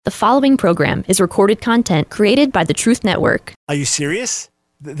The following program is recorded content created by the Truth Network. Are you serious?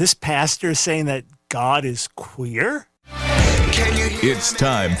 This pastor is saying that God is queer? It's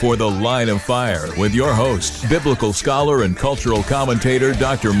time for The Line of Fire with your host, biblical scholar and cultural commentator,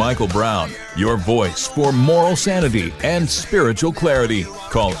 Dr. Michael Brown. Your voice for moral sanity and spiritual clarity.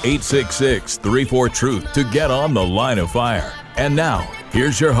 Call 866-34-TRUTH to get on The Line of Fire. And now,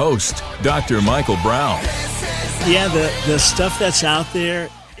 here's your host, Dr. Michael Brown. Yeah, the stuff that's out there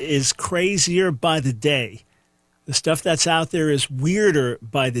is crazier by the day. The stuff that's out there is weirder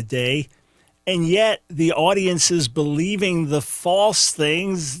by the day. And yet the audiences believing the false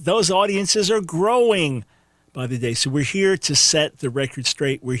things, those audiences are growing by the day. So we're here to set the record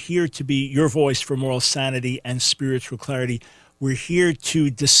straight. We're here to be your voice for moral sanity and spiritual clarity. We're here to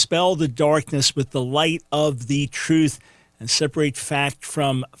dispel the darkness with the light of the truth and separate fact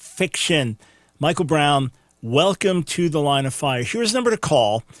from fiction. Michael Brown, welcome to The Line of Fire. Here's a number to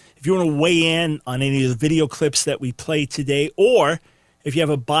call if you want to weigh in on any of the video clips that we play today, or if you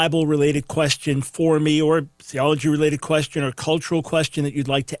have a Bible-related question for me, or theology-related question, or cultural question that you'd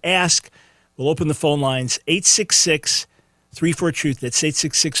like to ask. We'll open the phone lines, 866-34-TRUTH. That's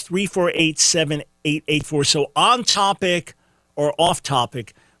 866-348-7884. So on topic or off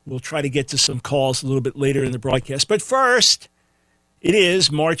topic, we'll try to get to some calls a little bit later in the broadcast. But first, it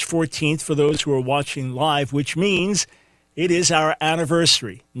is March 14th for those who are watching live, which means it is our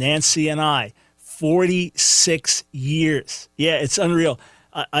anniversary, Nancy and I. 46 years. Yeah, it's unreal.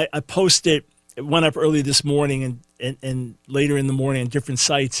 I posted, it went up early this morning and later in the morning on different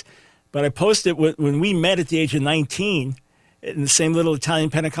sites, but I posted when we met at the age of 19 in the same little Italian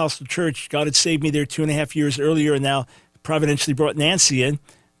Pentecostal church. God had saved me there 2.5 years earlier, and now providentially brought Nancy in,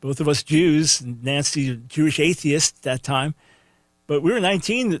 both of us Jews, Nancy a Jewish atheist at that time. But we were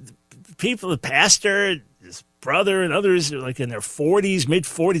 19, the people, the pastor, his brother and others are like in their 40s,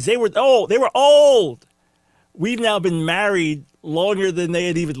 mid-40s. They were old. We've now been married longer than they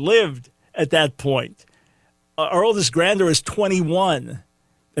had even lived at that point. Our oldest granddaughter is 21,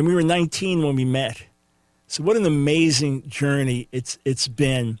 and we were 19 when we met. So what an amazing journey it's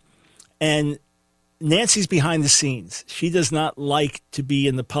been. And Nancy's behind the scenes. She does not like to be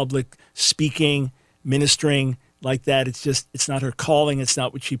in the public speaking, ministering like that. It's not her calling. It's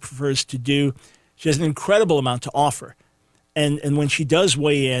not what she prefers to do. She has an incredible amount to offer. And when she does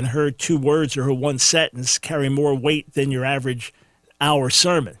weigh in, her 2 words or her one sentence carry more weight than your average hour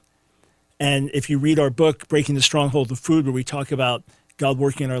sermon. And if you read our book, Breaking the Stronghold of Food, where we talk about God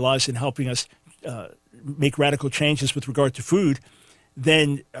working in our lives and helping us make radical changes with regard to food,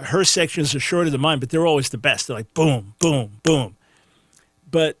 then her sections are shorter than mine, but they're always the best. They're like boom, boom, boom.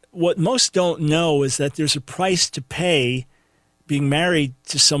 But what most don't know is that there's a price to pay being married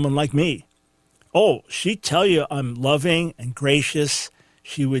to someone like me. Oh, she'd tell you I'm loving and gracious.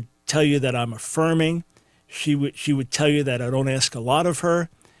 She would tell you that I'm affirming. She would tell you that I don't ask a lot of her.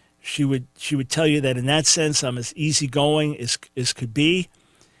 She would tell you that in that sense I'm as easygoing as could be,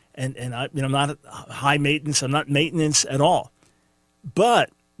 and I'm not high maintenance. I'm not maintenance at all. But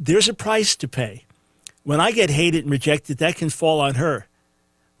there's a price to pay. When I get hated and rejected, that can fall on her.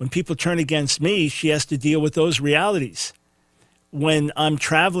 When people turn against me, she has to deal with those realities. When I'm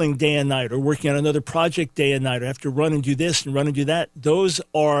traveling day and night or working on another project day and night, or have to run and do this and run and do that, those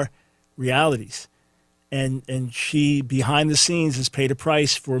are realities. And she, behind the scenes, has paid a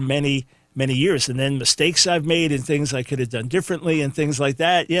price for many, many years. And then mistakes I've made and things I could have done differently and things like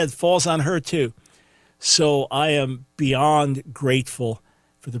that, yeah, it falls on her too. So I am beyond grateful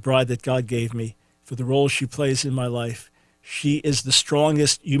for the bride that God gave me, for the role she plays in my life. She is the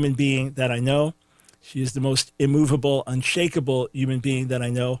strongest human being that I know. She is the most immovable, unshakable human being that I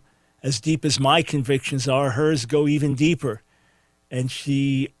know. As deep as my convictions are, hers go even deeper. And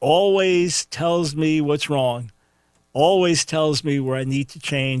she always tells me what's wrong, always tells me where I need to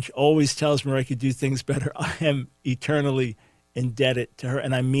change, always tells me where I could do things better. I am eternally indebted to her,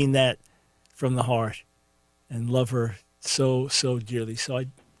 and I mean that from the heart, and love her so, so dearly. So I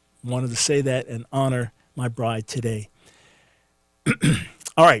wanted to say that and honor my bride today.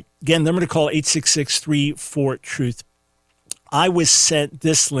 All right. Again, number to call, 866-34-TRUTH. I was sent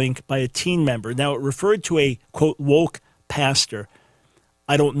this link by a teen member. Now, it referred to a, quote, woke pastor.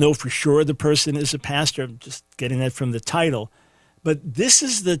 I don't know for sure the person is a pastor. I'm just getting that from the title. But this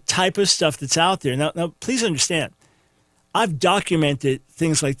is the type of stuff that's out there. Now, please understand, I've documented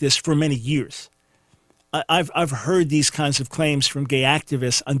things like this for many years. I've heard these kinds of claims from gay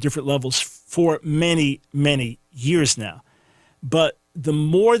activists on different levels for many, many years now. But the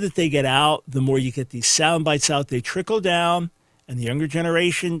more that they get out, the more you get these sound bites out. They trickle down, and the younger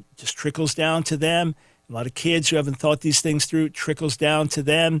generation just trickles down to them. A lot of kids who haven't thought these things through, it trickles down to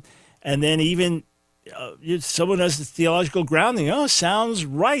them. And then even someone has the theological grounding. Oh, sounds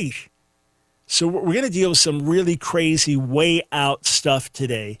right. So we're going to deal with some really crazy, way out stuff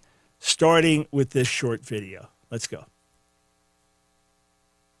today, starting with this short video. Let's go.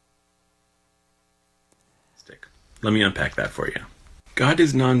 Let me unpack that for you. God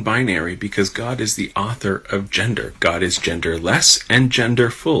is non-binary because God is the author of gender. God is genderless and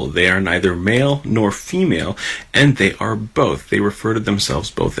genderful. They are neither male nor female, and they are both. They refer to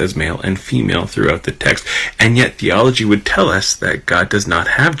themselves both as male and female throughout the text. And yet theology would tell us that God does not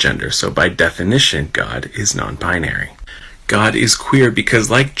have gender, so by definition, God is non-binary. God is queer because,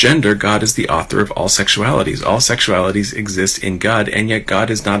 like gender, God is the author of all sexualities. All sexualities exist in God, and yet God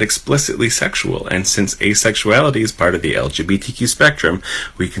is not explicitly sexual. And since asexuality is part of the LGBTQ spectrum,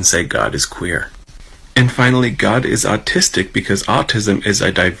 we can say God is queer. And finally, God is autistic because autism is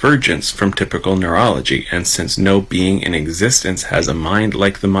a divergence from typical neurology. And since no being in existence has a mind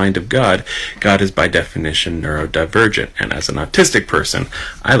like the mind of God, God is by definition neurodivergent. And as an autistic person,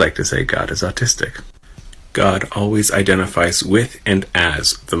 I like to say God is autistic. God always identifies with and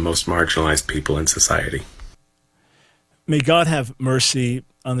as the most marginalized people in society. May God have mercy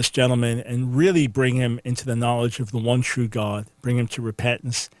on this gentleman and really bring him into the knowledge of the one true God, bring him to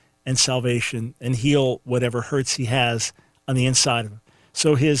repentance and salvation, and heal whatever hurts he has on the inside of him.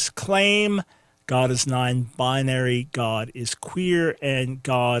 So his claim, God is non-binary, God is queer, and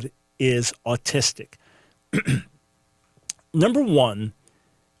God is autistic. Number one,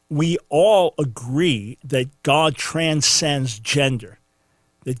 we all agree that God transcends gender,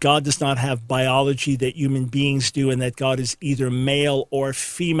 that God does not have biology that human beings do, and that God is either male or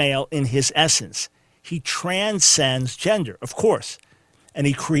female in his essence. He transcends gender, of course, and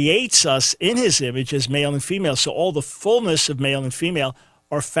he creates us in his image as male and female, so all the fullness of male and female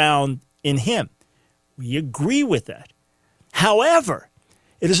are found in him. We agree with that. However,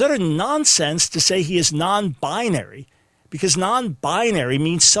 it is utter nonsense to say he is non-binary, because non-binary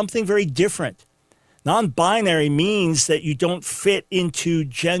means something very different. Non-binary means that you don't fit into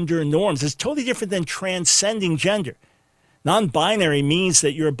gender norms. It's totally different than transcending gender. Non-binary means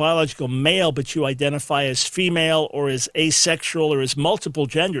that you're a biological male, but you identify as female or as asexual or as multiple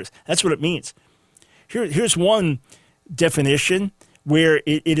genders. That's what it means. Here's one definition where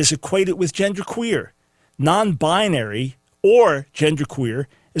it is equated with genderqueer. Non-binary or genderqueer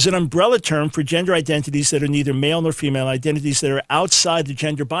is an umbrella term for gender identities that are neither male nor female, identities that are outside the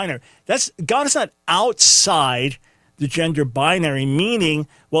gender binary. God is not outside the gender binary, meaning,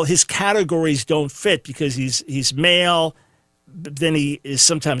 well, his categories don't fit because he's male, then he is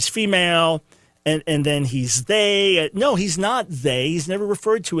sometimes female, and then he's they. No, he's not they. He's never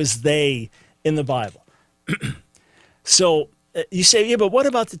referred to as they in the Bible. So you say, yeah, but what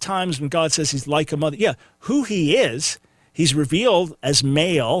about the times when God says he's like a mother? Yeah, who he is, he's revealed as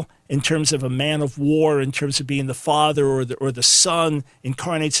male in terms of a man of war, in terms of being the Father or the Son,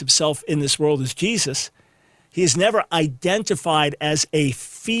 incarnates himself in this world as Jesus. He is never identified as a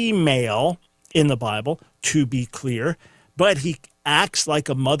female in the Bible, to be clear, but he acts like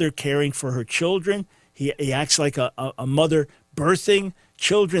a mother caring for her children. He acts like a mother birthing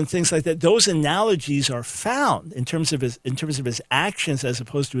children, things like that. Those analogies are found in terms of his actions as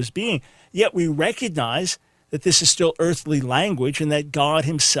opposed to his being. Yet we recognize that this is still earthly language and that God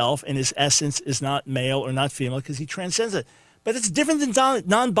himself in his essence is not male or not female because he transcends it. But it's different than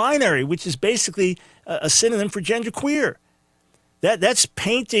non-binary, which is basically a synonym for genderqueer. That's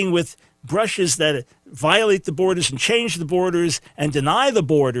painting with brushes that violate the borders and change the borders and deny the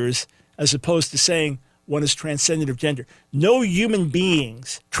borders, as opposed to saying one is transcendent of gender. No human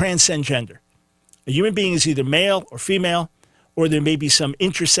beings transcend gender. A human being is either male or female, or there may be some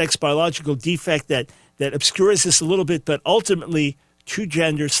intersex biological defect that obscures this a little bit, but ultimately, true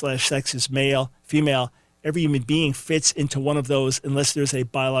gender/sex is male, female. Every human being fits into one of those unless there's a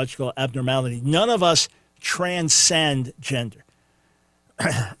biological abnormality. None of us transcend gender.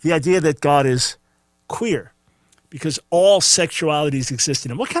 The idea that God is queer because all sexualities exist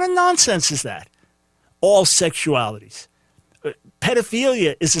in him. What kind of nonsense is that? All sexualities.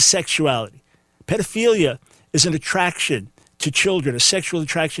 Pedophilia is a sexuality. Pedophilia is an attraction to children, a sexual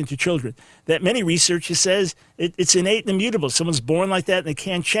attraction to children, that many researchers says it's innate and immutable. Someone's born like that and they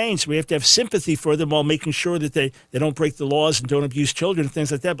can't change. So we have to have sympathy for them while making sure that they don't break the laws and don't abuse children and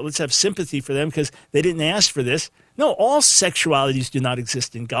things like that. But let's have sympathy for them because they didn't ask for this. No, all sexualities do not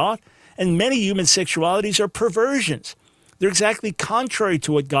exist in God. And many human sexualities are perversions. They're exactly contrary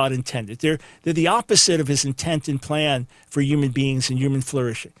to what God intended. They're the opposite of his intent and plan for human beings and human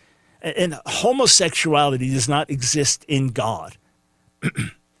flourishing. And homosexuality does not exist in God.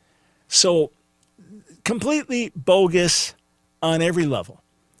 So completely bogus on every level.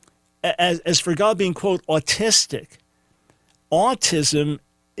 As for God being, quote, autistic, autism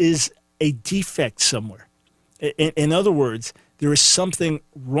is a defect somewhere. In other words, there is something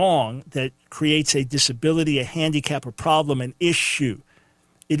wrong that creates a disability, a handicap, a problem, an issue.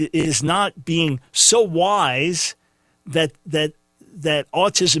 It is not being so wise that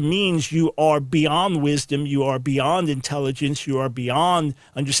autism means you are beyond wisdom, you are beyond intelligence, you are beyond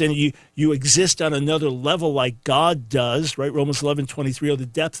understanding. You exist on another level like God does, right? Romans 11:23, the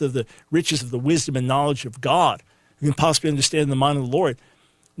depth of the riches of the wisdom and knowledge of God. You can possibly understand the mind of the Lord.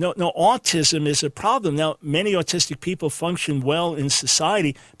 No, autism is a problem. Now, many autistic people function well in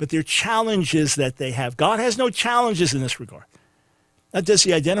society, but there are challenges that they have. God has no challenges in this regard. Now, does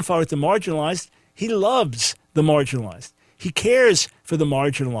he identify with the marginalized? He loves the marginalized. He cares for the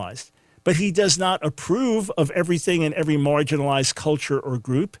marginalized, but he does not approve of everything in every marginalized culture or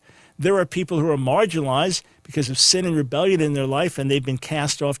group. There are people who are marginalized because of sin and rebellion in their life, and they've been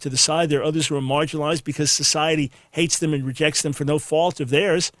cast off to the side. There are others who are marginalized because society hates them and rejects them for no fault of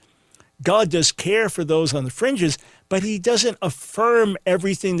theirs. God does care for those on the fringes, but he doesn't affirm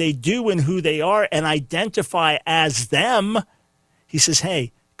everything they do and who they are and identify as them. He says,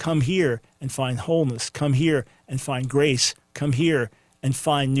 hey, come here and find wholeness. Come here and find grace. Come here and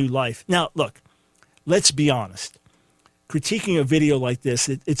find new life. Now, look, let's be honest. Critiquing a video like this,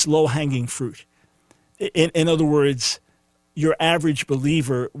 it's low-hanging fruit. In other words, your average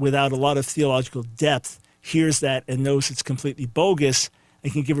believer without a lot of theological depth hears that and knows it's completely bogus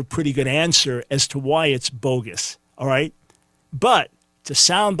and can give a pretty good answer as to why it's bogus, all right? But to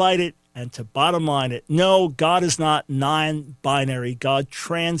soundbite it and to bottom line it, no, God is not non-binary. God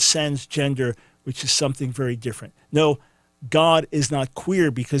transcends gender, which is something very different. No, God is not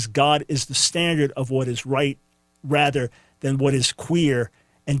queer because God is the standard of what is right rather than what is queer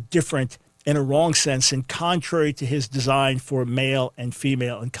and different in a wrong sense and contrary to his design for male and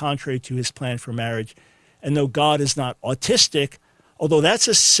female and contrary to his plan for marriage. And no, God is not autistic, although that's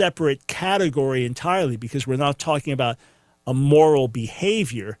a separate category entirely because we're not talking about a moral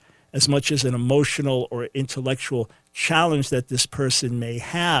behavior as much as an emotional or intellectual challenge that this person may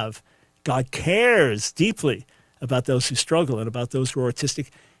have. God cares deeply about those who struggle and about those who are autistic.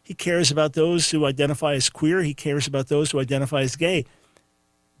 He cares about those who identify as queer. He cares about those who identify as gay.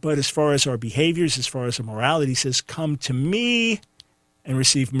 But as far as our behaviors, as far as our morality, he says, come to me and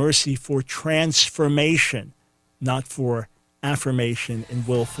receive mercy for transformation, not for affirmation in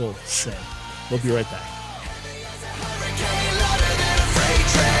willful sin. We'll be right back.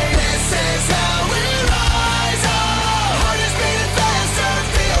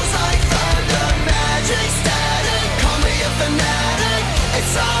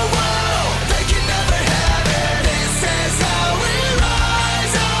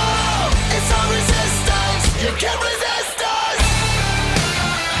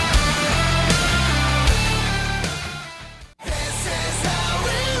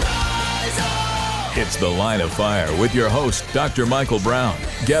 It's The Line of Fire with your host, Dr. Michael Brown.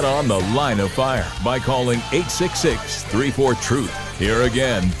 Get on The Line of Fire by calling 866-34-TRUTH. Here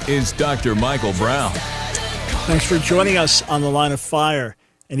again is Dr. Michael Brown. Thanks for joining us on The Line of Fire.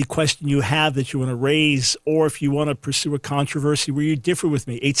 Any question you have that you want to raise, or if you want to pursue a controversy where you differ with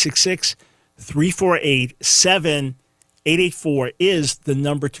me, 866-348-7884 is the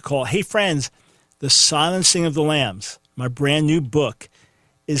number to call. Hey, friends, The Silencing of the Lambs, my brand new book,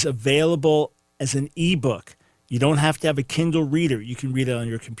 is available as an ebook. You don't have to have a Kindle reader. You can read it on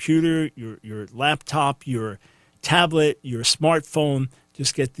your computer, your laptop, your tablet, your smartphone.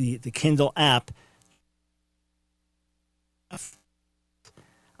 Just get the Kindle app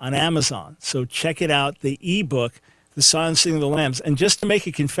on Amazon. So check it out, the ebook, The Silencing of the Lambs. And just to make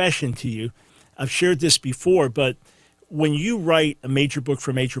a confession to you, I've shared this before, but when you write a major book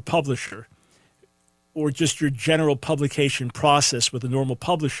for a major publisher, or just your general publication process with a normal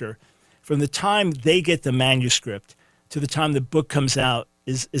publisher, from the time they get the manuscript to the time the book comes out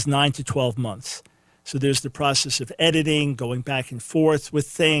is 9 to 12 months. So there's the process of editing, going back and forth with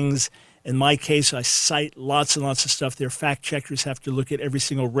things. In my case, I cite lots and lots of stuff. Their fact checkers have to look at every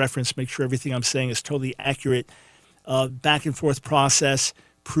single reference, make sure everything I'm saying is totally accurate. Back and forth process,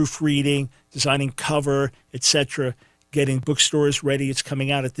 proofreading, designing cover, etc., getting bookstores ready. It's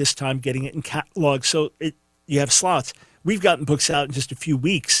coming out at this time, getting it in catalog. So you have slots. We've gotten books out in just a few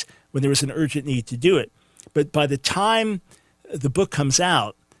weeks when there was an urgent need to do it. But by the time the book comes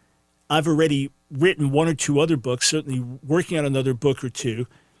out, I've already written one or two other books, certainly working on another book or two.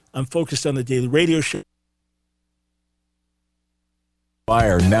 I'm focused on the daily radio show.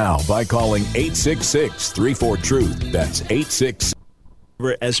 Fire now by calling 866-34-TRUTH. That's 866.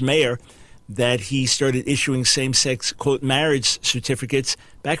 As mayor, that he started issuing same-sex, quote, marriage certificates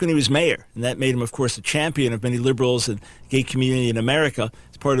back when he was mayor. And that made him, of course, a champion of many liberals and gay community in America.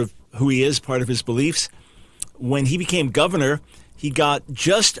 It's part of who he is, part of his beliefs. When he became governor, he got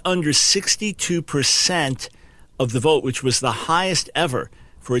just under 62% of the vote, which was the highest ever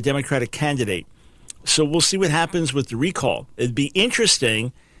for a Democratic candidate. So we'll see what happens with the recall. It'd be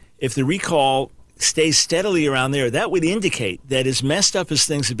interesting if the recall stays steadily around there. That would indicate that as messed up as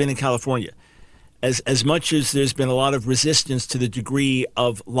things have been in California, as much as there's been a lot of resistance to the degree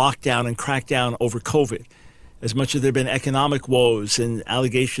of lockdown and crackdown over COVID, as much as there have been economic woes and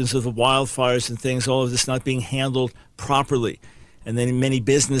allegations of the wildfires and things, all of this not being handled properly, and then many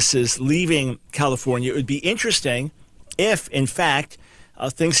businesses leaving California, it would be interesting if, in fact,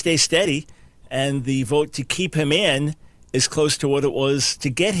 things stay steady and the vote to keep him in is close to what it was to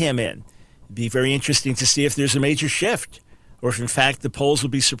get him in. It'd be very interesting to see if there's a major shift, or if, in fact, the polls will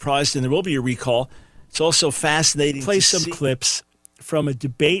be surprised and there will be a recall. It's also fascinating to play some clips from a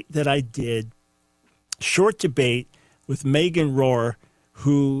debate that I did, short debate with Megan Rohr,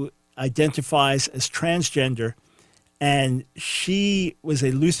 who identifies as transgender, and she was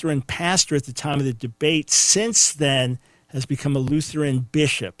a Lutheran pastor at the time of the debate. Since then, has become a Lutheran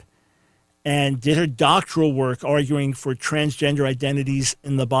bishop and did her doctoral work arguing for transgender identities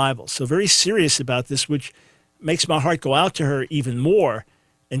in the Bible. So very serious about this, which makes my heart go out to her even more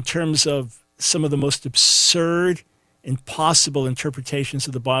in terms of some of the most absurd, impossible interpretations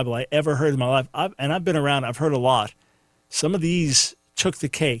of the Bible I ever heard in my life. I've been around, I've heard a lot. Some of these took the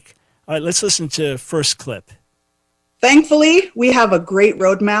cake. All right, let's listen to first clip. Thankfully, we have a great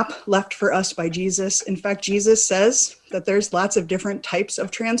roadmap left for us by Jesus. In fact, Jesus says that there's lots of different types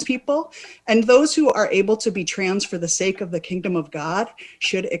of trans people, and those who are able to be trans for the sake of the kingdom of God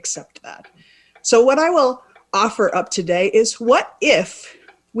should accept that. So what I will offer up today is, what if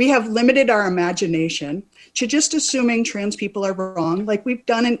we have limited our imagination to just assuming trans people are wrong, like we've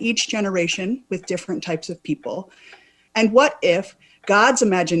done in each generation with different types of people? And what if God's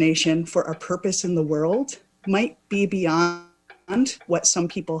imagination for our purpose in the world might be beyond what some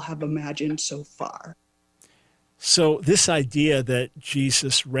people have imagined so far? So this idea that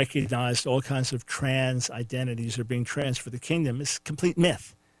Jesus recognized all kinds of trans identities or being trans for the kingdom is complete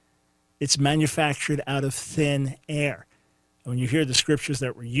myth. It's manufactured out of thin air. And when you hear the scriptures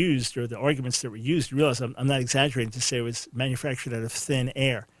that were used or the arguments that were used, you realize I'm not exaggerating to say it was manufactured out of thin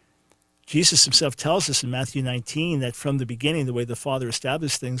air. Jesus himself tells us in Matthew 19 that from the beginning, the way the Father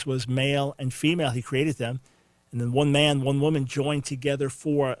established things was male and female. He created them. And then one man, one woman joined together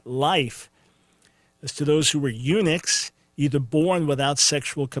for life. As to those who were eunuchs, either born without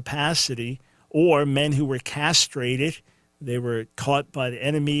sexual capacity or men who were castrated, they were caught by the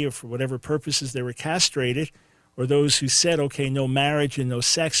enemy or for whatever purposes they were castrated, or those who said, okay, no marriage and no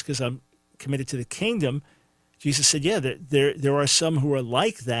sex because I'm committed to the kingdom. Jesus said, yeah, there are some who are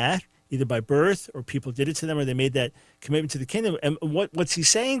like that, either by birth or people did it to them or they made that commitment to the kingdom. And what's he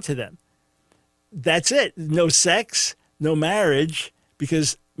saying to them? That's it. No sex, no marriage,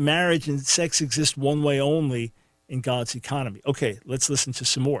 because marriage and sex exist one way only in God's economy. Okay, let's listen to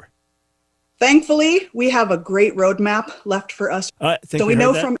some more. Thankfully, we have a great roadmap left for us. There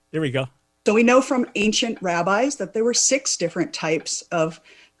we go. So we know from ancient rabbis that there were 6 different types of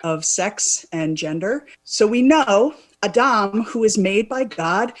sex and gender. So we know Adam, who was made by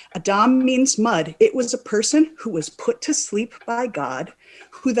God, Adam means mud. It was a person who was put to sleep by God,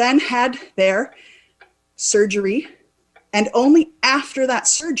 who then had their surgery. And only after that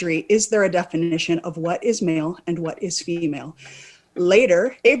surgery is there a definition of what is male and what is female.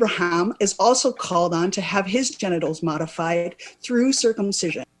 Later, Abraham is also called on to have his genitals modified through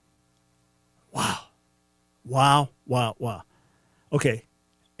circumcision. Wow. Okay,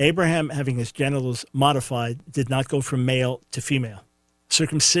 Abraham having his genitals modified did not go from male to female.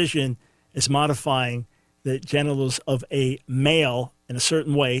 Circumcision is modifying the genitals of a male in a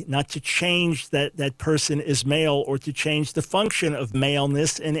certain way, not to change that person is male or to change the function of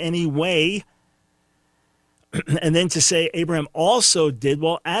maleness in any way. And then to say Abraham also did,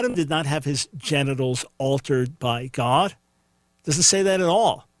 well, Adam did not have his genitals altered by God. Doesn't say that at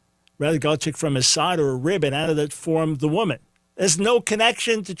all. Rather, God took from his side or a rib and out of that formed the woman. There's no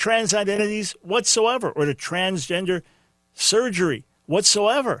connection to trans identities whatsoever or to transgender surgery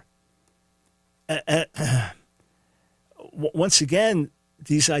whatsoever. Once again,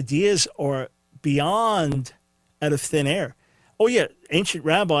 these ideas are beyond out of thin air. Oh, yeah, ancient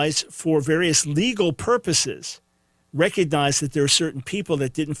rabbis, for various legal purposes, recognized that there are certain people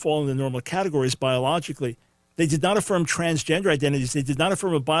that didn't fall in the normal categories biologically. They did not affirm transgender identities. They did not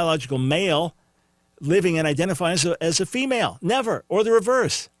affirm a biological male living and identifying as a female. Never. Or the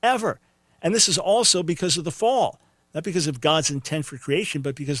reverse. Ever. And this is also because of the fall, not because of God's intent for creation,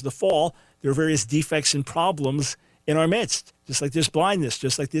 but because of the fall, there are various defects and problems in our midst, just like there's blindness,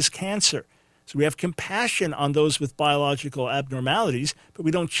 just like there's cancer. So we have compassion on those with biological abnormalities, but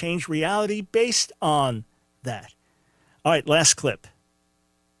we don't change reality based on that. All right, last clip.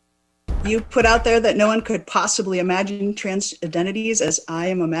 You put out there that no one could possibly imagine trans identities as I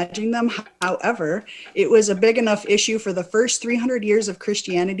am imagining them. However, it was a big enough issue for the first 300 years of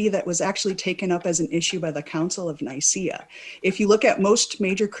Christianity that was actually taken up as an issue by the Council of Nicaea. If you look at most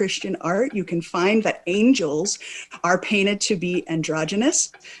major Christian art, you can find that angels are painted to be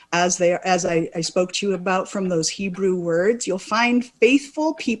androgynous, as I spoke to you about from those Hebrew words. You'll find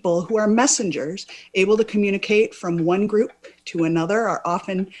faithful people who are messengers, able to communicate from one group to another, are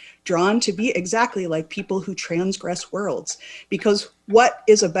often drawn to be exactly like people who transgress worlds. Because what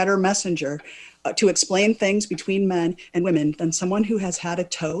is a better messenger to explain things between men and women than someone who has had a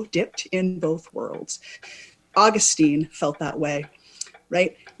toe dipped in both worlds? Augustine felt that way,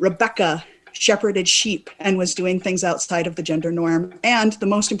 right? Rebecca shepherded sheep and was doing things outside of the gender norm. And the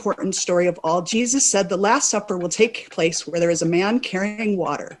most important story of all, Jesus said the Last Supper will take place where there is a man carrying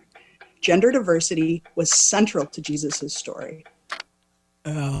water. Gender diversity was central to Jesus's story.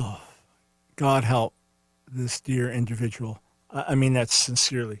 Oh, God help this dear individual. I mean that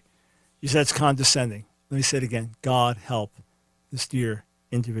sincerely. You said it's condescending. Let me say it again. God help this dear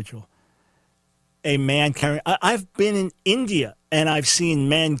individual. A man carrying... I've been in India and I've seen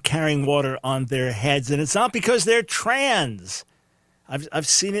men carrying water on their heads, and it's not because they're trans. I've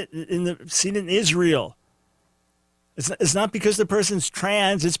seen it in Israel. It's not because the person's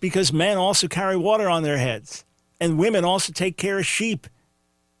trans. It's because men also carry water on their heads, and women also take care of sheep.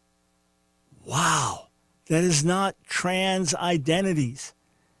 Wow, that is not trans identities.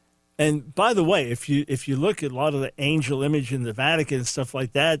 And by the way, if you look at a lot of the angel image in the Vatican and stuff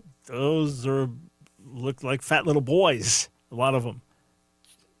like that, those look like fat little boys. A lot of them.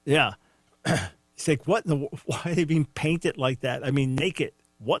 Yeah. You think, why are they being painted like that? I mean, naked.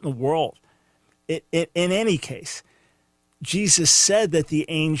 What in the world? In any case, Jesus said that the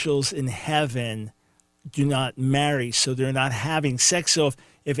angels in heaven do not marry, so they're not having sex. So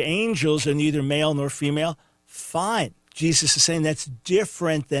if angels are neither male nor female, fine. Jesus is saying that's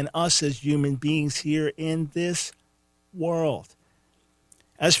different than us as human beings here in this world.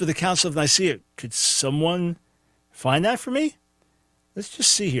 As for the Council of Nicaea, could someone find that for me? Let's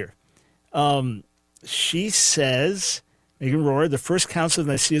just see here. She says, Megan Rohr, the first Council of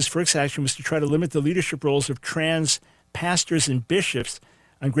Nicaea's first action was to try to limit the leadership roles of trans pastors and bishops.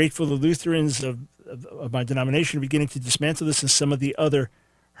 I'm grateful the Lutherans of my denomination are beginning to dismantle this and some of the other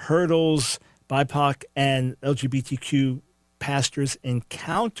hurdles BIPOC and LGBTQ pastors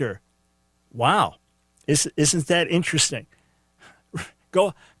encounter. Wow. Isn't that interesting?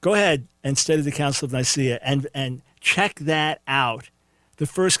 Go ahead and study the Council of Nicaea and check that out. The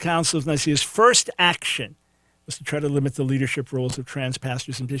first Council of Nicaea's first action was to try to limit the leadership roles of trans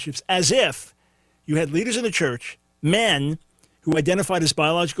pastors and bishops, as if you had leaders in the church, men who identified as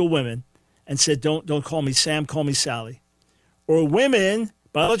biological women and said, don't call me Sam, call me Sally. Or women,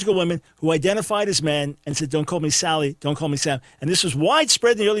 biological women, who identified as men and said, don't call me Sally, don't call me Sam. And this was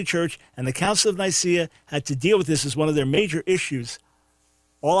widespread in the early church, and the Council of Nicaea had to deal with this as one of their major issues.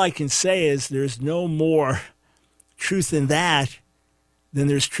 All I can say is there's no more truth in that than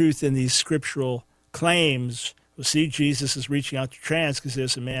there's truth in these scriptural claims. We'll see Jesus is reaching out to trans because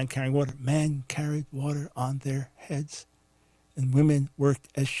there's a man carrying water. Men carried water on their heads. And women worked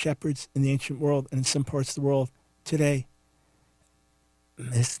as shepherds in the ancient world and in some parts of the world today.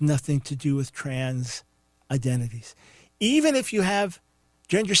 It's nothing to do with trans identities. Even if you have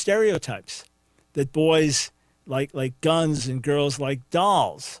gender stereotypes that boys like guns and girls like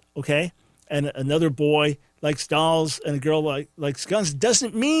dolls, okay? And another boy likes dolls and a girl likes guns,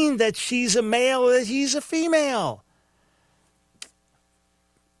 doesn't mean that she's a male or that he's a female.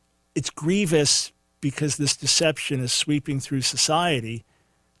 It's grievous because this deception is sweeping through society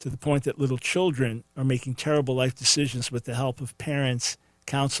to the point that little children are making terrible life decisions with the help of parents,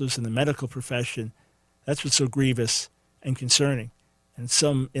 counselors, and the medical profession. That's what's so grievous and concerning. And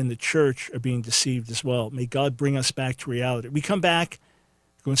some in the church are being deceived as well. May God bring us back to reality. We come back,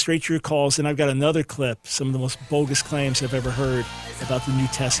 going straight to your calls, and I've got another clip, some of the most bogus claims I've ever heard about the New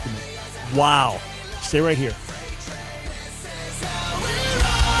Testament. Wow. Stay right here.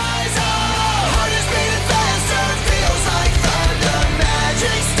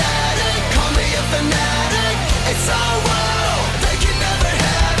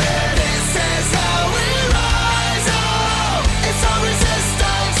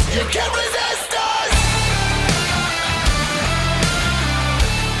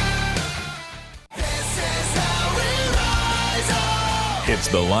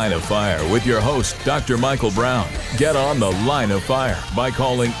 Line of Fire with your host, Dr. Michael Brown. Get on the Line of Fire by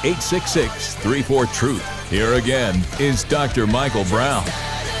calling 866-34-TRUTH. Here again is Dr. Michael Brown.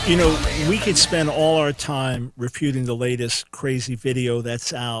 You know, we could spend all our time refuting the latest crazy video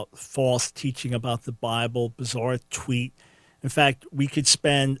that's out, false teaching about the Bible, bizarre tweet. In fact, we could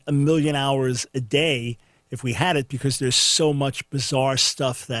spend 1 million hours a day if we had it, because there's so much bizarre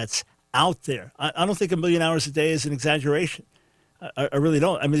stuff that's out there. I don't think 1 million hours a day is an exaggeration. I really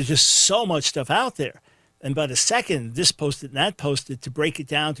don't. I mean, there's just so much stuff out there. And by the second, this posted and that posted, to break it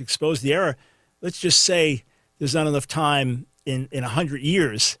down, to expose the error, let's just say there's not enough time in 100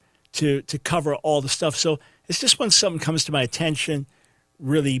 years to cover all the stuff. So it's just when something comes to my attention,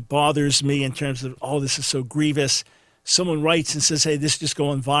 really bothers me in terms of, oh, this is so grievous. Someone writes and says, hey, this is just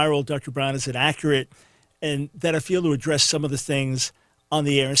going viral. Dr. Brown, is it accurate? And that I feel to address some of the things on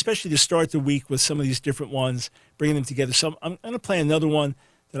the air, especially to start the week with some of these different ones, bringing them together. So I'm going to play another one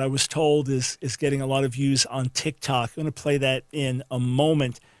that I was told is getting a lot of views on TikTok. I'm going to play that in a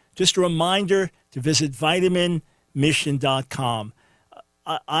moment. Just a reminder to visit vitaminmission.com.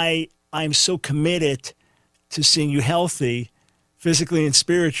 I'm so committed to seeing you healthy, physically and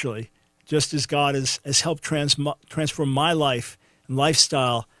spiritually, just as God has helped transform my life and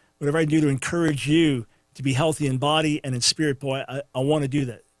lifestyle. Whatever I do to encourage you to be healthy in body and in spirit, boy, I want to do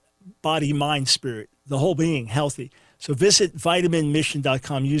that. Body, mind, spirit, the whole being healthy. So visit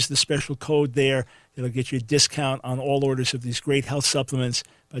vitaminmission.com. Use the special code there. It'll get you a discount on all orders of these great health supplements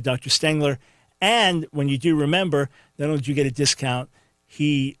by Dr. Stengler. And when you do, remember, not only do you get a discount,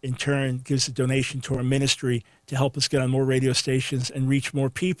 he, in turn, gives a donation to our ministry to help us get on more radio stations and reach more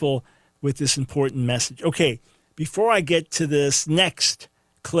people with this important message. Okay, before I get to this next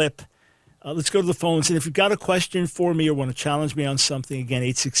clip, let's go to the phones. And if you've got a question for me or want to challenge me on something, again,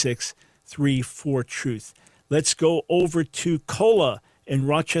 866-34-TRUTH. Let's go over to Cola in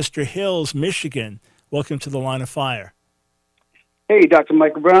Rochester Hills, Michigan. Welcome to the Line of Fire. Hey, Dr.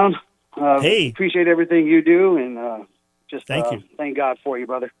 Michael Brown. Hey. Appreciate everything you do, and Thank you. Thank God for you,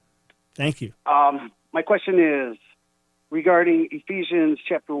 brother. Thank you. My question is regarding Ephesians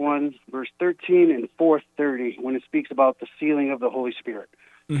chapter 1, verse 13 and 4:30, when it speaks about the sealing of the Holy Spirit.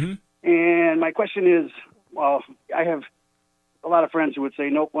 Mm-hmm. And my question is, well, I have a lot of friends who would say,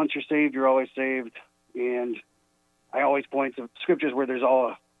 nope, once you're saved, you're always saved. And I always point to scriptures where there's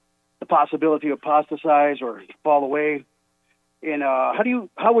the possibility of apostatize or fall away. And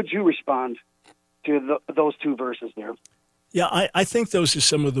how would you respond to those two verses there? Yeah, I think those are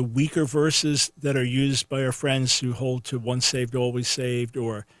some of the weaker verses that are used by our friends who hold to once saved, always saved,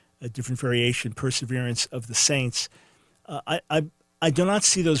 or a different variation, perseverance of the saints. I do not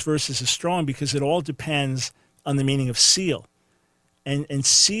see those verses as strong, because it all depends on the meaning of seal. And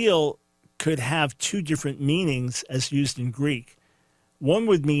seal could have two different meanings as used in Greek. One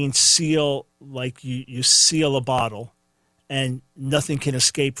would mean seal, like you seal a bottle and nothing can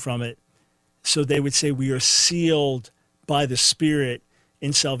escape from it. So they would say we are sealed by the Spirit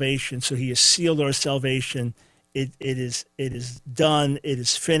in salvation. So he has sealed our salvation. It is done. It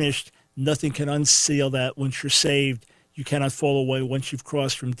is finished. Nothing can unseal that. Once you're saved, you cannot fall away. Once you've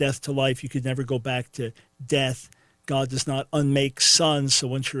crossed from death to life, you could never go back to death. God does not unmake sons. So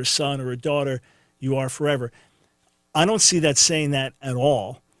once you're a son or a daughter, you are forever. I don't see that saying that at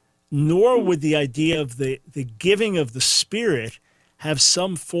all, nor would the idea of the giving of the Spirit have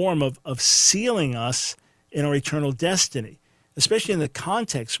some form of sealing us in our eternal destiny, especially in the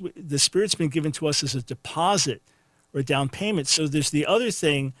context. The Spirit's been given to us as a deposit or a down payment. So there's the other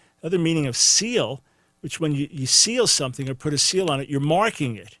meaning of seal, which when you seal something or put a seal on it, you're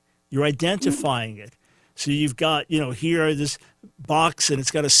marking it, you're identifying it. So you've got, here this box and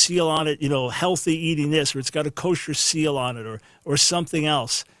it's got a seal on it, healthy eating this, or it's got a kosher seal on it, or something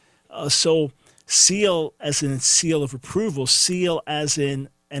else. So seal as in seal of approval, seal as in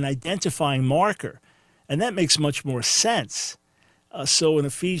an identifying marker. And that makes much more sense. So in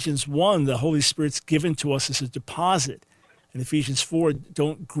Ephesians 1, the Holy Spirit's given to us as a deposit. In Ephesians 4,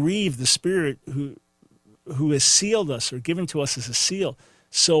 don't grieve the Spirit who has sealed us or given to us as a seal.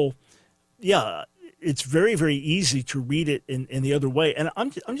 So, yeah, it's very, very easy to read it in the other way. And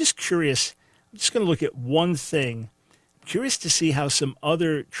I'm just curious. I'm just going to look at one thing. I'm curious to see how some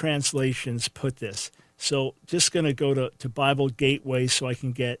other translations put this. So just going to go to Bible Gateway so I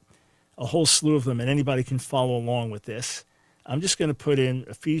can get a whole slew of them, and anybody can follow along with this. I'm just going to put in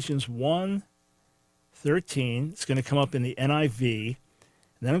Ephesians 1:13. It's going to come up in the NIV. And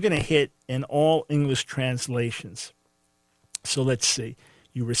then I'm going to hit in all English translations. So let's see.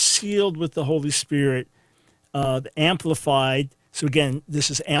 You were sealed with the Holy Spirit, the Amplified. So again,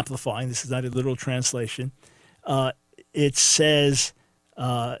 this is amplifying. This is not a literal translation. It says,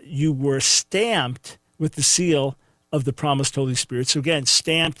 You were stamped with the seal of the promised Holy Spirit. So again,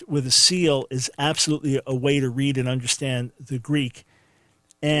 stamped with a seal is absolutely a way to read and understand the Greek.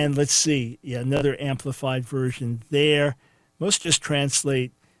 And let's see, another amplified version there. Most just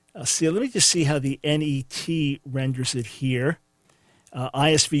translate seal. Let me just see how the NET renders it here.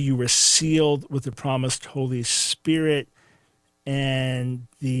 ISV, you were sealed with the promised Holy Spirit. And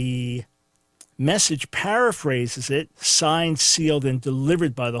the Message paraphrases it, signed, sealed, and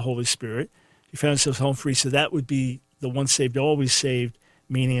delivered by the Holy Spirit. You found yourself home free, so that would be the once saved, always saved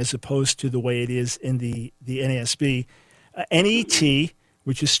meaning, as opposed to the way it is in the NASB. NET,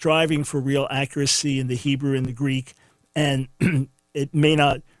 which is striving for real accuracy in the Hebrew and the Greek, and it may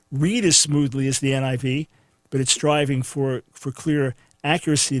not read as smoothly as the NIV, but it's striving for clear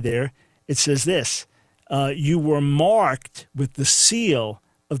accuracy there. It says this, you were marked with the seal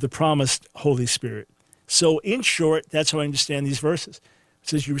of the promised Holy Spirit. So in short, that's how I understand these verses. It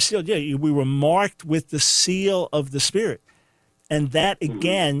says you were sealed. Yeah, we were marked with the seal of the Spirit. And that,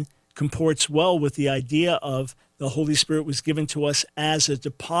 again, comports well with the idea of the Holy Spirit was given to us as a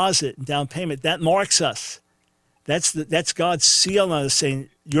deposit and down payment. That marks us. That's God's seal on us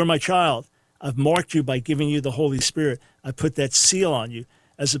saying, you're my child. I've marked you by giving you the Holy Spirit. I put that seal on you,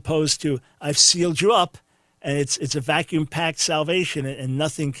 as opposed to I've sealed you up, and it's a vacuum-packed salvation, and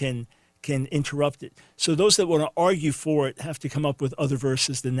nothing can interrupt it. So those that want to argue for it have to come up with other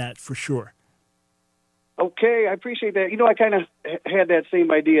verses than that, for sure. Okay, I appreciate that. I kind of had that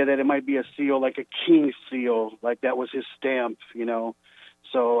same idea that it might be a seal, like a king seal, like that was his stamp,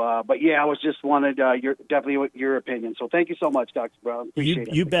 So, but yeah, I was just wanted your opinion. So thank you so much, Dr. Brown. Appreciate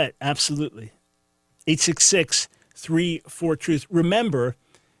it. You bet. Absolutely. 866-34-TRUTH. Remember,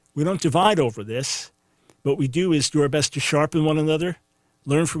 we don't divide over this. What we do is do our best to sharpen one another,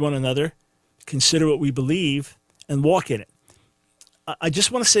 learn from one another, consider what we believe, and walk in it. I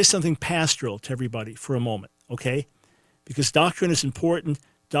just want to say something pastoral to everybody for a moment, okay? Because doctrine is important.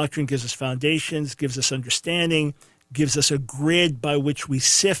 Doctrine gives us foundations, gives us understanding, gives us a grid by which we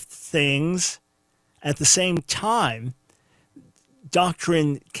sift things. At the same time,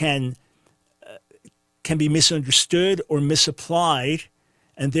 doctrine can be misunderstood or misapplied,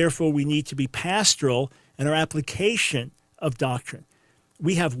 and therefore we need to be pastoral in our application of doctrine.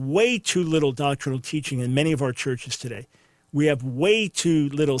 We have way too little doctrinal teaching in many of our churches today. We have way too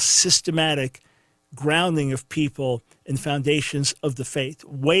little systematic grounding of people in foundations of the faith,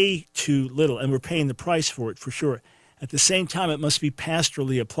 way too little, and we're paying the price for it, for sure. At the same time, it must be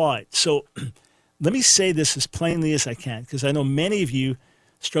pastorally applied. So let me say this as plainly as I can, because I know many of you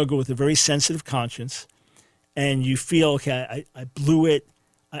struggle with a very sensitive conscience, and you feel, okay, I blew it,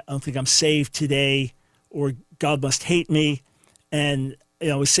 I don't think I'm saved today, or God must hate me, and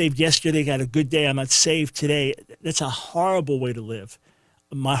I was saved yesterday, got a good day, I'm not saved today. That's a horrible way to live.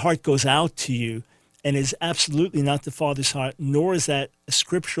 My heart goes out to you, and is absolutely not the Father's heart, nor is that a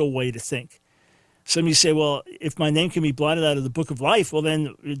scriptural way to think. Some of you say, well, if my name can be blotted out of the book of life, well,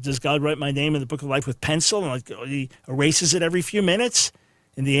 then does God write my name in the book of life with pencil? And he erases it every few minutes?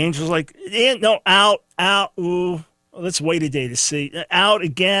 And the angel's like, no, out, ooh, let's wait a day to see. Out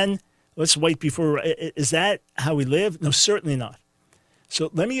again, let's wait before. Is that how we live? No, certainly not.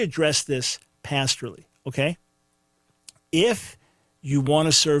 So let me address this pastorally, okay? If you want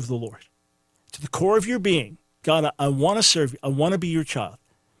to serve the Lord, to the core of your being, God, I want to serve you. I want to be your child.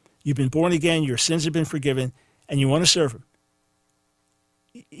 You've been born again, your sins have been forgiven, and you want to serve him.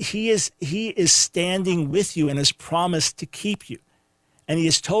 He is standing with you and has promised to keep you. And he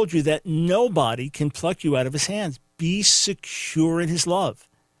has told you that nobody can pluck you out of his hands. Be secure in his love.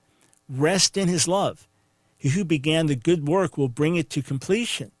 Rest in his love. He who began the good work will bring it to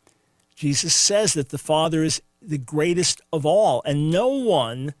completion. Jesus says that the Father is the greatest of all, and no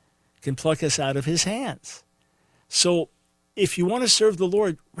one can pluck us out of his hands. So if you want to serve the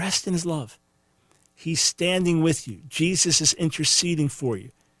Lord, rest in his love. He's standing with you. Jesus is interceding for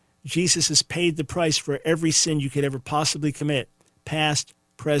you. Jesus has paid the price for every sin you could ever possibly commit, past,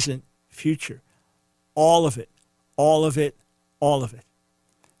 present, future. All of it, all of it, all of it.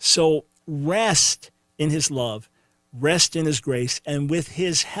 So rest in his love, rest in his grace, and with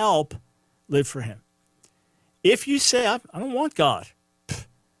his help, live for him. If you say, I don't want God.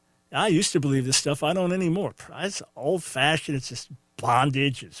 I used to believe this stuff. I don't anymore. It's old-fashioned. It's just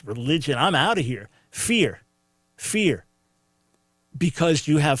bondage. It's religion. I'm out of here. Fear. Because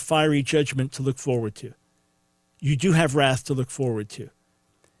you have fiery judgment to look forward to. You do have wrath to look forward to.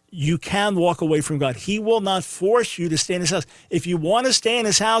 You can walk away from God. He will not force you to stay in his house. If you want to stay in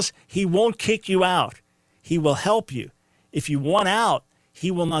his house, he won't kick you out. He will help you. If you want out,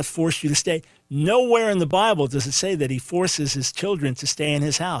 he will not force you to stay. Nowhere in the Bible does it say that he forces his children to stay in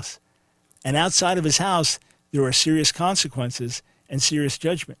his house. And outside of his house, there are serious consequences and serious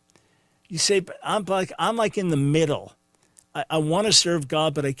judgment. You say, but I'm like in the middle. I want to serve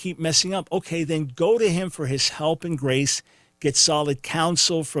God, but I keep messing up. Okay, then go to him for his help and grace. Get solid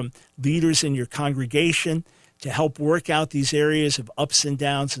counsel from leaders in your congregation to help work out these areas of ups and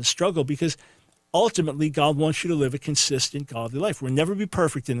downs and struggle, because ultimately God wants you to live a consistent, godly life. We'll never be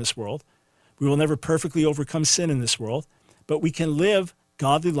perfect in this world. We will never perfectly overcome sin in this world, but we can live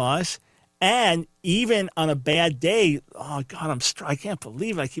godly lives. And even on a bad day, oh God, I can't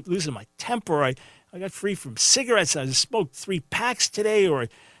believe it. I keep losing my temper. I got free from cigarettes. I just smoked 3 packs today, or,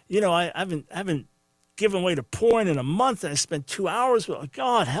 I haven't given way to porn in a month, and I spent 2 hours.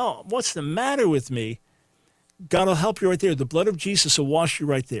 God, hell, what's the matter with me? God will help you right there. The blood of Jesus will wash you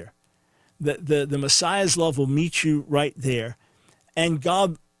right there. The Messiah's love will meet you right there. And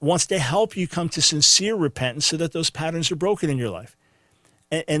God wants to help you come to sincere repentance so that those patterns are broken in your life.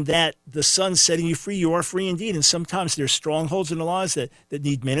 And that the Son's setting you free, you are free indeed. And sometimes there's strongholds in our lives that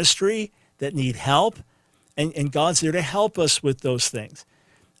need ministry, that need help. And God's there to help us with those things.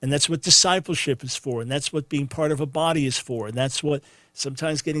 And that's what discipleship is for. And that's what being part of a body is for. And that's what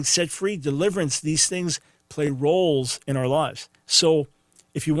sometimes getting set free, deliverance, these things play roles in our lives. So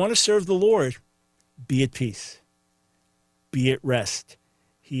if you want to serve the Lord, be at peace. Be at rest.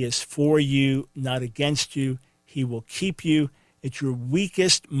 He is for you, not against you. He will keep you. At your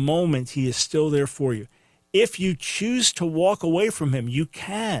weakest moment, he is still there for you. If you choose to walk away from him, you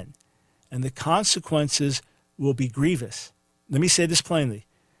can. And the consequences will be grievous. Let me say this plainly.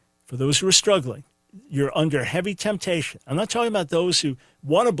 For those who are struggling, you're under heavy temptation. I'm not talking about those who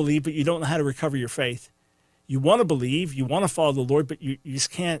want to believe, but you don't know how to recover your faith. You want to believe, you want to follow the Lord, but you just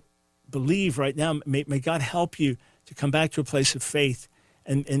can't believe right now. May God help you to come back to a place of faith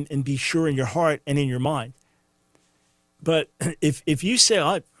and be sure in your heart and in your mind. But if you say,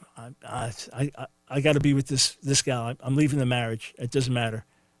 I got to be with this gal, I'm leaving the marriage, it doesn't matter.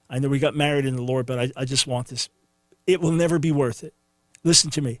 I know we got married in the Lord, but I just want this. It will never be worth it. Listen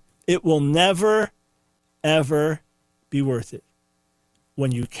to me. It will never, ever be worth it.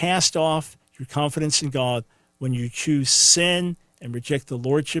 When you cast off your confidence in God, when you choose sin and reject the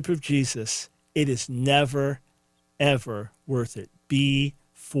lordship of Jesus, it is never, ever worth it. Be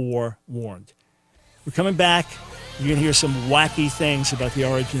forewarned. We're coming back. You're going to hear some wacky things about the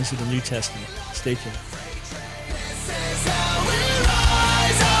origins of the New Testament. Stay tuned.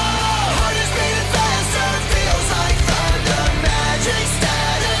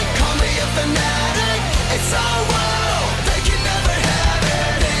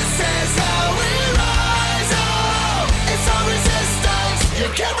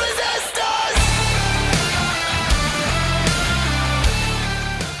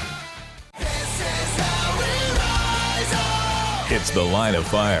 It's The Line of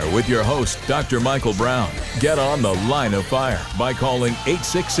Fire with your host, Dr. Michael Brown. Get on The Line of Fire by calling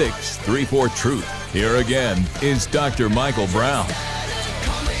 866-34-TRUTH. Here again is Dr. Michael Brown.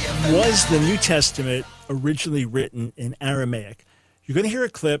 Was the New Testament originally written in Aramaic? You're going to hear a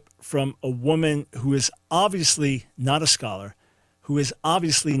clip from a woman who is obviously not a scholar, who is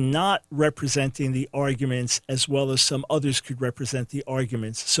obviously not representing the arguments as well as some others could represent the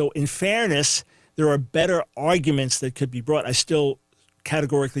arguments. So in fairness, there are better arguments that could be brought. I still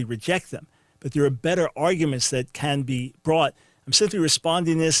categorically reject them, but there are better arguments that can be brought. I'm simply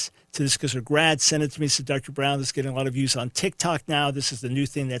responding to this because a grad sent it to me. Said, Dr. Brown, this is getting a lot of views on TikTok now. This is the new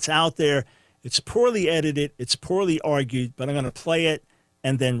thing that's out there. It's poorly edited. It's poorly argued, but I'm going to play it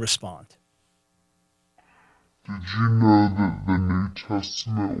and then respond. Did you know that the New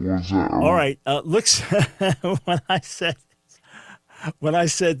Testament was All right. Looks when I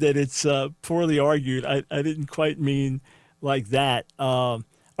said that it's poorly argued, I didn't quite mean like that. All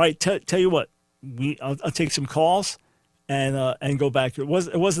right. Tell you what, I'll take some calls and go back to it.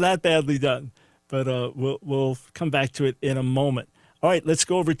 It wasn't that badly done, but we'll come back to it in a moment. All right. Let's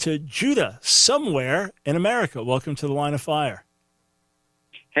go over to Judah, somewhere in America. Welcome to The Line of Fire.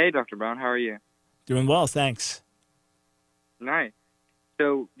 Hey, Dr. Brown. How are you? Doing well, thanks. Nice.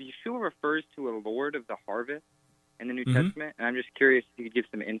 So Yeshua refers to a Lord of the harvest in the New Testament, and I'm just curious if you could give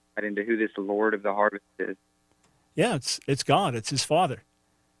some insight into who this Lord of the harvest is. Yeah, it's God. It's his Father.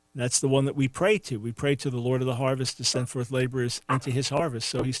 That's the one that we pray to. We pray to the Lord of the harvest to send forth laborers into his harvest.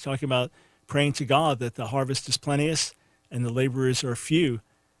 So he's talking about praying to God that the harvest is plenteous and the laborers are few.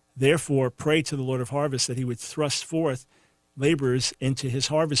 Therefore, pray to the Lord of harvest that he would thrust forth laborers into his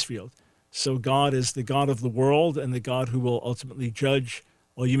harvest field. So God is the God of the world and the God who will ultimately judge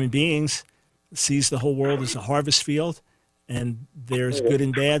all human beings, sees the whole world as a harvest field, and there's good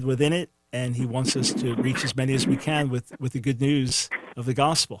and bad within it, and he wants us to reach as many as we can with the good news of the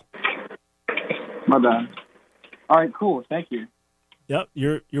gospel. My bad. All right, cool. Thank you. Yep,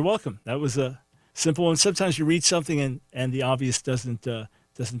 you're welcome. That was a simple one. Sometimes you read something and the obvious doesn't dawn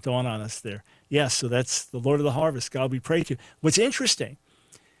on us there. Yes, so that's the Lord of the harvest. God, we pray to you. What's interesting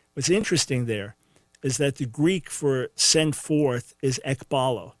there is that the Greek for send forth is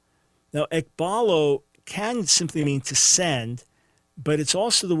ekbalo. Now, ekbalo can simply mean to send, but it's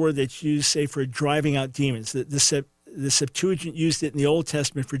also the word that's used, say, for driving out demons. The Septuagint used it in the Old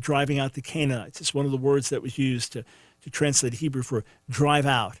Testament for driving out the Canaanites. It's one of the words that was used to translate Hebrew for drive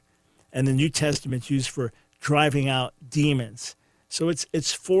out. And the New Testament's used for driving out demons. So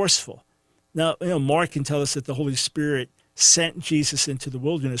it's forceful. Now, Mark can tell us that the Holy Spirit sent Jesus into the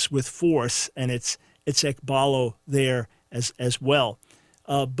wilderness with force, and it's ekbalo there as well.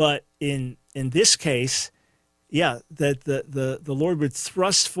 But in this case, that the Lord would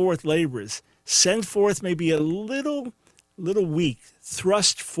thrust forth laborers. Send forth may be a little weak.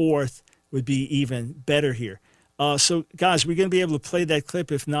 Thrust forth would be even better here. So, guys, we're going to be able to play that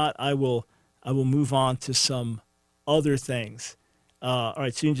clip. If not, I will move on to some other things. All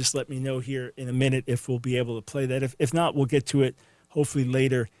right, so you can just let me know here in a minute if we'll be able to play that. If not, we'll get to it hopefully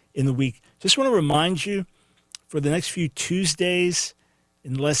later in the week. Just want to remind you, for the next few Tuesdays,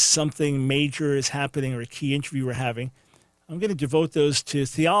 unless something major is happening or a key interview we're having, I'm going to devote those to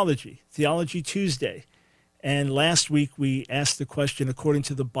Theology Tuesday. And last week we asked the question, according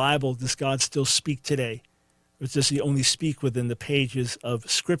to the Bible, does God still speak today? Or does he only speak within the pages of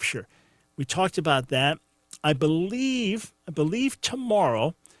Scripture? We talked about that. I believe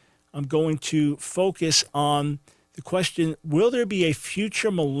tomorrow I'm going to focus on the question, will there be a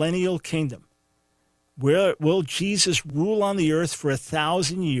future millennial kingdom? Will Jesus rule on the earth for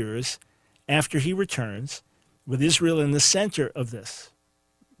 1,000 years after he returns, with Israel in the center of this?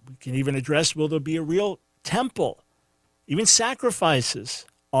 We can even address, will there be a real temple, even sacrifices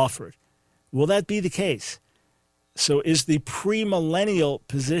offered? Will that be the case? So is the premillennial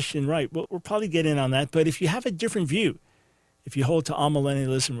position right? Well, we'll probably get in on that. But if you have a different view, if you hold to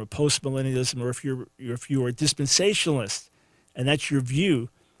amillennialism or postmillennialism, or if you are a dispensationalist and that's your view,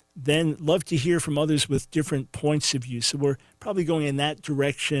 then love to hear from others with different points of view. So we're probably going in that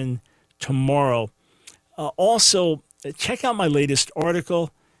direction tomorrow. Also, check out my latest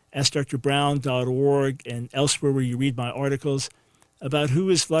article, AskDrBrown.org and elsewhere where you read my articles, about who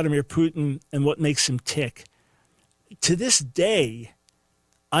is Vladimir Putin and what makes him tick. To this day,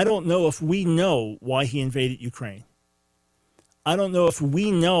 I don't know if we know why he invaded Ukraine. I don't know if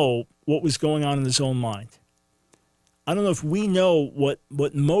we know what was going on in his own mind. I don't know if we know what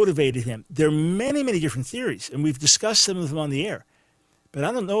motivated him. There are many, many different theories, and we've discussed some of them on the air. But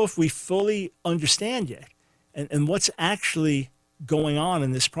I don't know if we fully understand yet and what's actually going on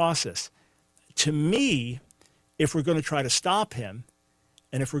in this process. To me, if we're going to try to stop him,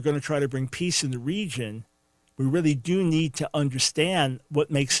 and if we're going to try to bring peace in the region, we really do need to understand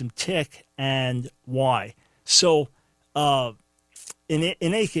what makes him tick and why. So in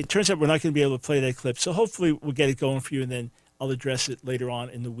any case, it turns out we're not going to be able to play that clip. So hopefully we'll get it going for you, and then I'll address it later on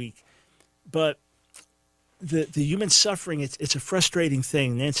in the week. But the human suffering, it's a frustrating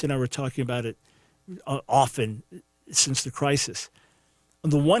thing. Nancy and I were talking about it often since the crisis.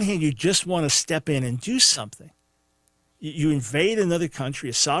 On the one hand, you just want to step in and do something. You invade another country,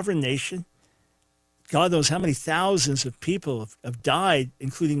 a sovereign nation. God knows how many thousands of people have died,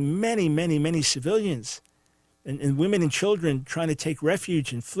 including many, many, many civilians, and women and children trying to take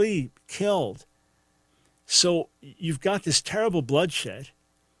refuge and flee, killed. So you've got this terrible bloodshed.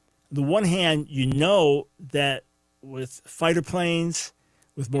 On the one hand, you know that with fighter planes,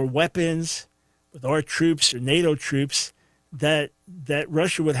 with more weapons, with our troops or NATO troops, that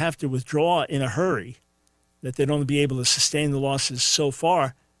Russia would have to withdraw in a hurry, that they'd only be able to sustain the losses so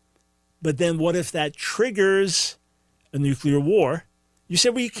far. But then what if that triggers a nuclear war? You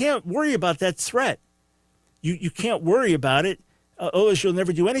said, well, you can't worry about that threat. You can't worry about it. Otherwise, you'll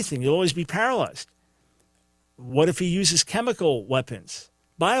never do anything. You'll always be paralyzed. What if he uses chemical weapons,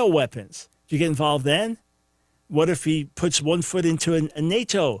 bioweapons? Do you get involved then? What if he puts one foot into a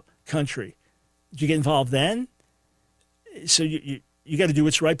NATO country? Do you get involved then? So you got to do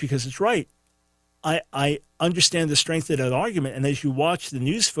what's right because it's right. I understand the strength of that argument, and as you watch the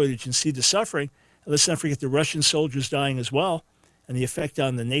news footage and see the suffering, let's not forget the Russian soldiers dying as well, and the effect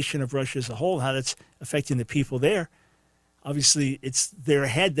on the nation of Russia as a whole, how that's affecting the people there. Obviously, it's their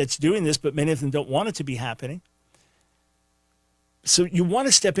head that's doing this, but many of them don't want it to be happening. So you want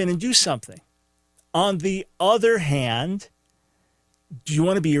to step in and do something. On the other hand, do you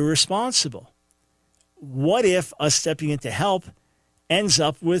want to be irresponsible? What if us stepping in to help ends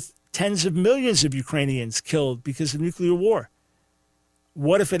up with tens of millions of Ukrainians killed because of nuclear war?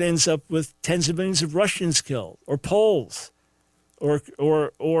 What if it ends up with tens of millions of Russians killed, or Poles,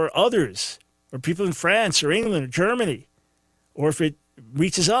 or others, or people in France or England or Germany, or if it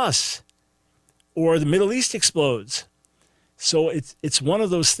reaches us, or the Middle East explodes? So it's one of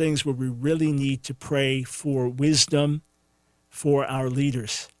those things where we really need to pray for wisdom for our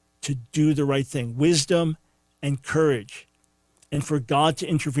leaders to do the right thing, wisdom and courage, and for God to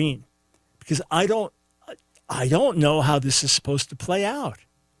intervene, because I don't know how this is supposed to play out.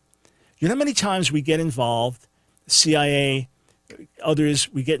 You know how many times we get involved, CIA,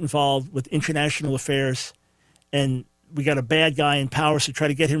 others, we get involved with international affairs, and we got a bad guy in power, so try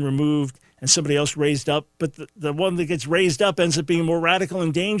to get him removed and somebody else raised up, but the one that gets raised up ends up being more radical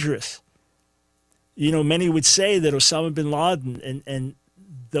and dangerous. You know, many would say that Osama bin Laden and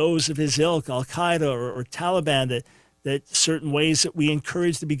those of his ilk, Al-Qaeda or Taliban, that certain ways that we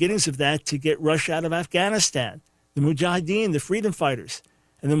encourage the beginnings of that to get Russia out of Afghanistan, the Mujahideen, the freedom fighters.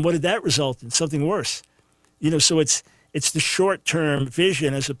 And then what did that result in? Something worse. You know, so it's the short-term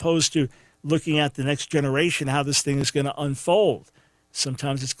vision as opposed to looking at the next generation, how this thing is going to unfold.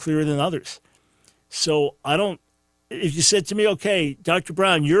 Sometimes it's clearer than others. So if you said to me, okay, Dr.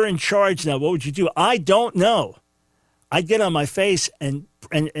 Brown, you're in charge now, what would you do? I don't know. I'd get on my face and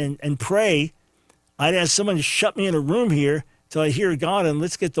pray. I'd ask someone to shut me in a room here till I hear God, and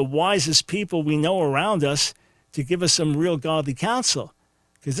let's get the wisest people we know around us to give us some real godly counsel,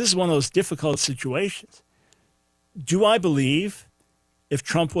 because this is one of those difficult situations. Do I believe if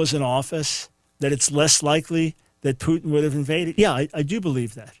Trump was in office that it's less likely that Putin would have invaded? Yeah, I do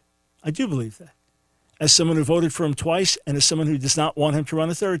believe that. I do believe that. As someone who voted for him twice and as someone who does not want him to run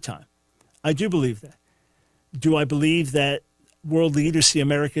a third time, I do believe that. Do I believe that world leaders see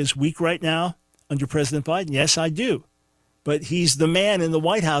America as weak right now under President Biden? Yes, I do. But he's the man in the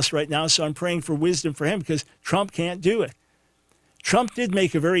White House right now, so I'm praying for wisdom for him because Trump can't do it. Trump did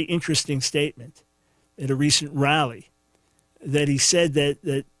make a very interesting statement at a recent rally that he said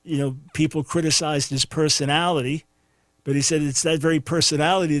that people criticized his personality, but he said it's that very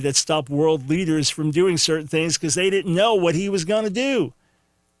personality that stopped world leaders from doing certain things because they didn't know what he was going to do.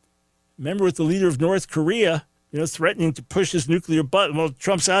 Remember with the leader of North Korea, threatening to push his nuclear button. Well,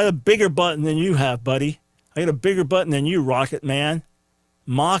 Trump's got a bigger button than you have, buddy. I got a bigger button than you, Rocket Man.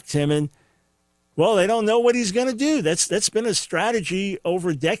 Mocked him, and well, they don't know what he's going to do. That's been a strategy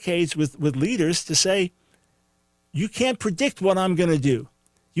over decades with leaders to say, you can't predict what I'm going to do.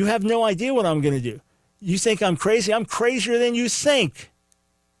 You have no idea what I'm going to do. You think I'm crazy? I'm crazier than you think.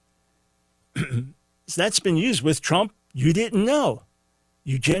 So that's been used with Trump. You didn't know.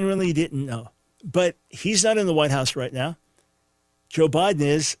 You genuinely didn't know. But he's not in the White House right now. Joe Biden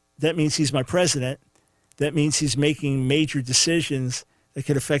is. That means he's my president. That means he's making major decisions that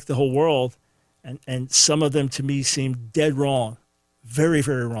could affect the whole world. And some of them to me seem dead wrong. Very,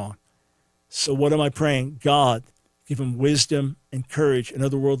 very wrong. So what am I praying? God, give him wisdom and courage, and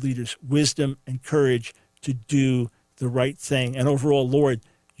other world leaders, wisdom and courage to do the right thing. And overall, Lord,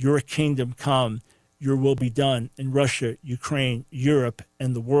 your kingdom come, your will be done in Russia, Ukraine, Europe,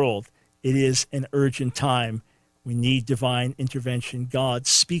 and the world. It is an urgent time. We need divine intervention. God,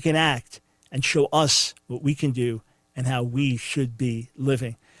 speak and act and show us what we can do and how we should be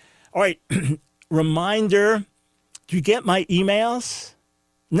living. All right, reminder, do you get my emails?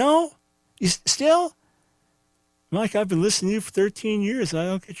 No? You still? Mike, I've been listening to you for 13 years. I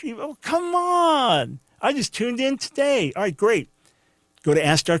don't get you. Oh, come on. I just tuned in today. All right, great. Go to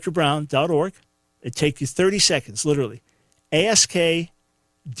AskDrBrown.org. It takes you 30 seconds, literally.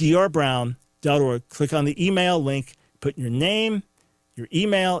 AskDrBrown.org. Click on the email link. Put your name, your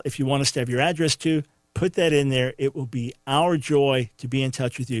email, if you want us to have your address too. Put that in there. It will be our joy to be in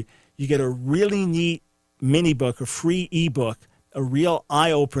touch with you. You get a really neat mini book, a free ebook, a real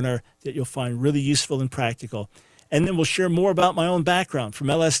eye-opener that you'll find really useful and practical. And then we'll share more about my own background, from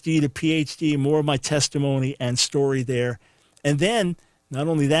LSD to PhD, more of my testimony and story there. And then, not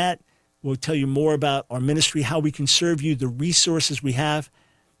only that, we'll tell you more about our ministry, how we can serve you, the resources we have.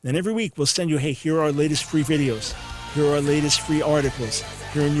 Then every week we'll send you, hey, here are our latest free videos. Here are our latest free articles.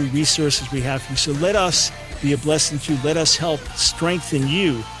 Here are new resources we have for you. So let us be a blessing to you. Let us help strengthen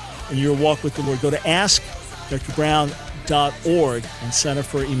you in your walk with the Lord. Go to AskDrBrown.org and sign up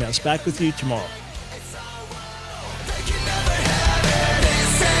for our emails. Back with you tomorrow.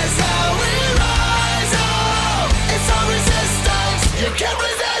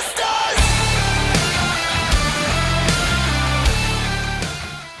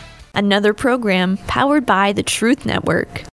 Another program powered by the Truth Network.